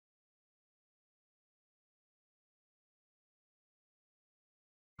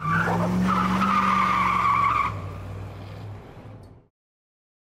Hey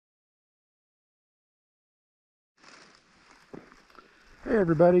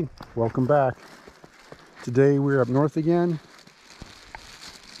everybody, welcome back. Today we're up north again.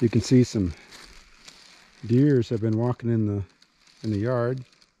 You can see some deers have been walking in the yard.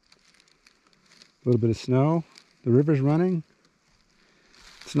 A little bit of snow. The river's running.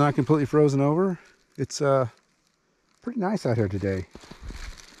 It's not completely frozen over. It's pretty nice out here today.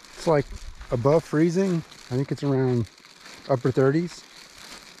 It's like above freezing. I think it's around upper 30s.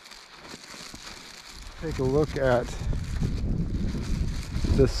 Take a look at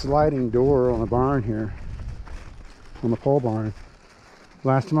the sliding door on the barn here, on the pole barn.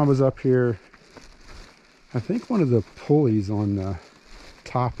 Last time I was up here, I think one of the pulleys on the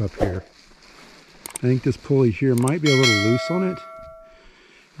top up here, I think this pulley here might be a little loose on it.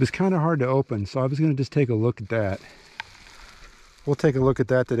 It was kind of hard to open, so I was going to just take a look at that. We'll take a look at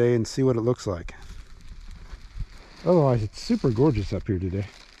that today and see what it looks like. Otherwise, it's super gorgeous up here today.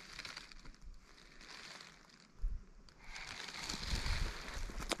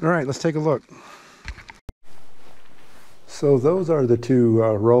 All right, let's take a look. So those are the two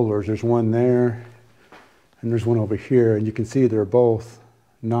rollers. There's one there and there's one over here, and you can see they're both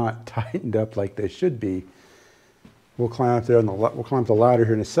not tightened up like they should be. We'll climb up there and we'll climb up the ladder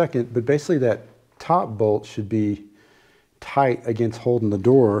here in a second, but basically that top bolt should be tight against holding the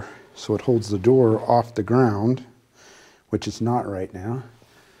door, so it holds the door off the ground, which it's not right now.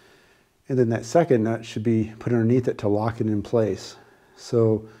 And then that second nut should be put underneath it to lock it in place.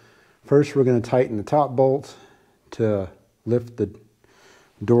 So first we're going to tighten the top bolt to lift the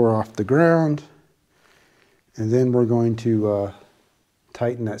door off the ground, and then we're going to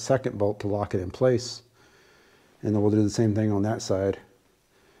tighten that second bolt to lock it in place, and then we'll do the same thing on that side.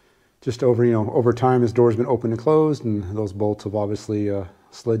 Just over time, this door's been opened and closed, and those bolts have obviously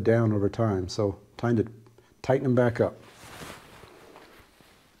slid down over time, so time to tighten them back up.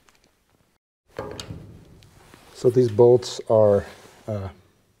 So these bolts are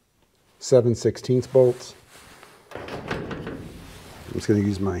 7/16 bolts. I'm just going to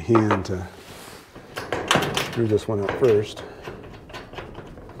use my hand to screw this one out first.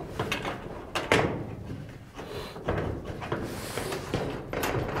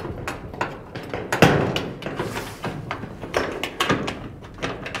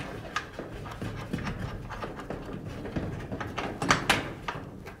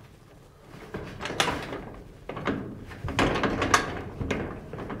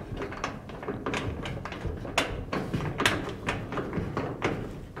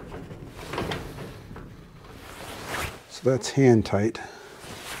 So that's hand tight.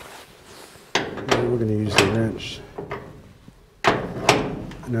 Now we're going to use the wrench.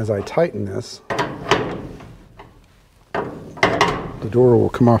 And as I tighten this, the door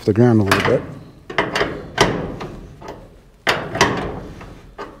will come off the ground a little bit.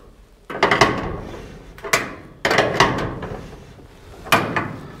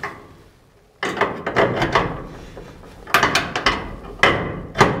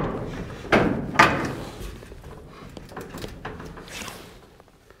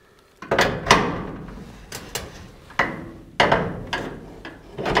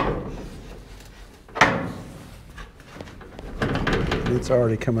 It's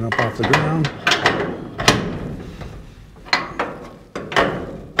already coming up off the ground.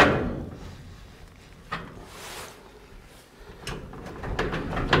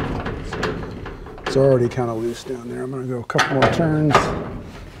 It's already kind of loose down there. I'm going to go a couple more turns.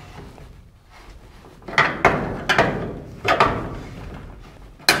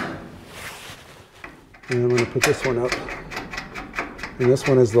 And I'm going to put this one up. And this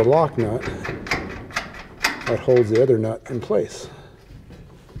one is the lock nut that holds the other nut in place.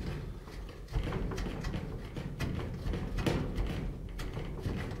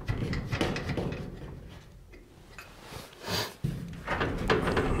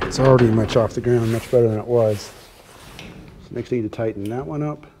 It's already much off the ground, much better than it was. So next I need to tighten that one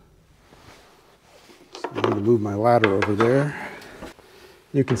up. So I need to move my ladder over there.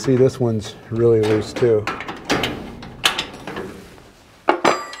 You can see this one's really loose too. So I'm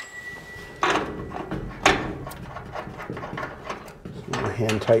going to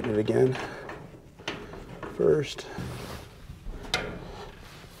hand tighten it again first.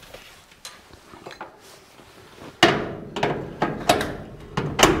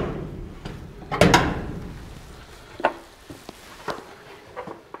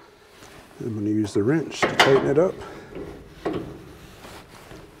 I'm going to use the wrench to tighten it up.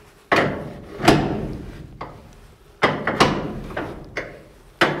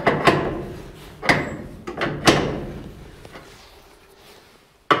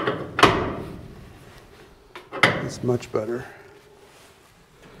 That's much better.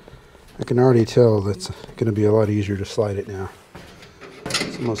 I can already tell that's going to be a lot easier to slide it now. So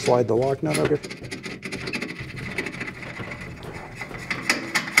I'm going to slide the lock nut over.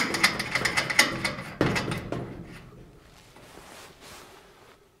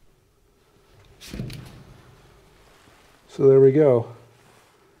 So there we go.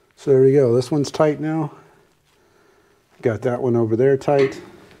 So there we go. This one's tight now. Got that one over there tight.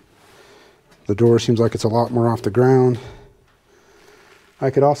 The door seems like it's a lot more off the ground. I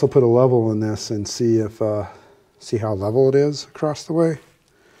could also put a level in this and see if see how level it is across the way.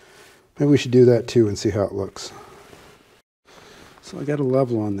 Maybe we should do that too and see how it looks. So I got a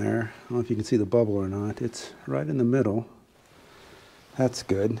level on there. I don't know if you can see the bubble or not. It's right in the middle. That's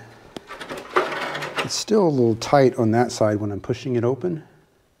good. It's still a little tight on that side when I'm pushing it open.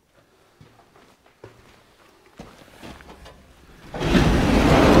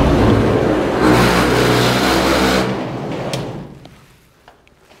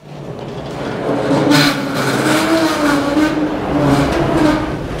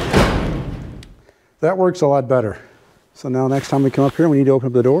 That works a lot better. So now next time we come up here, we need to open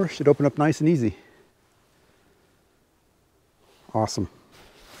up the door. It should open up nice and easy. Awesome.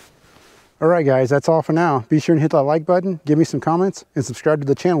 All right, guys, that's all for now. Be sure and hit that like button, give me some comments, and subscribe to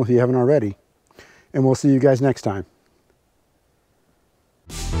the channel if you haven't already. And we'll see you guys next time.